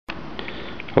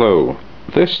Hello,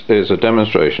 this is a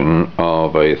demonstration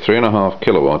of a 3.5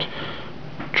 kilowatt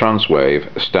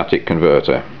Transwave static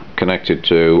converter connected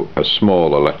to a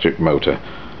small electric motor.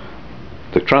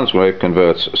 The Transwave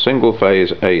converts single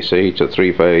phase AC to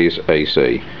 3-phase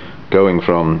AC, going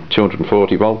from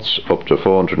 240 volts up to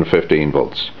 415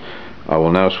 volts. I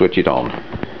will now switch it on.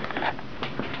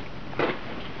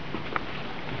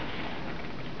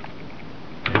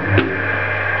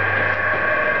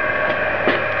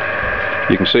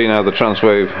 You can see now the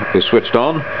Transwave is switched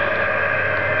on.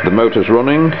 The motor's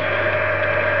running.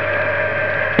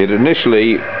 It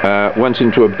initially went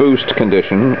into a boost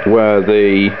condition where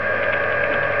the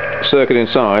circuit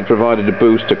inside provided a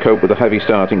boost to cope with the heavy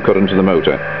starting current of the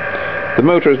motor. The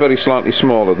motor is very slightly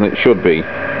smaller than it should be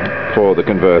for the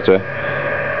converter.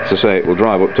 As I say, it will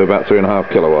drive up to about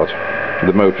 3.5 kilowatt.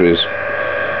 The motor is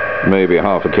maybe a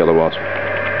half a kilowatt,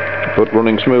 but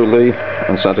running smoothly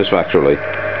and satisfactorily.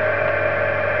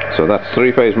 So that's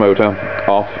 3-phase motor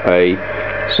off a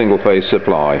single phase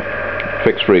supply,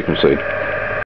 fixed frequency.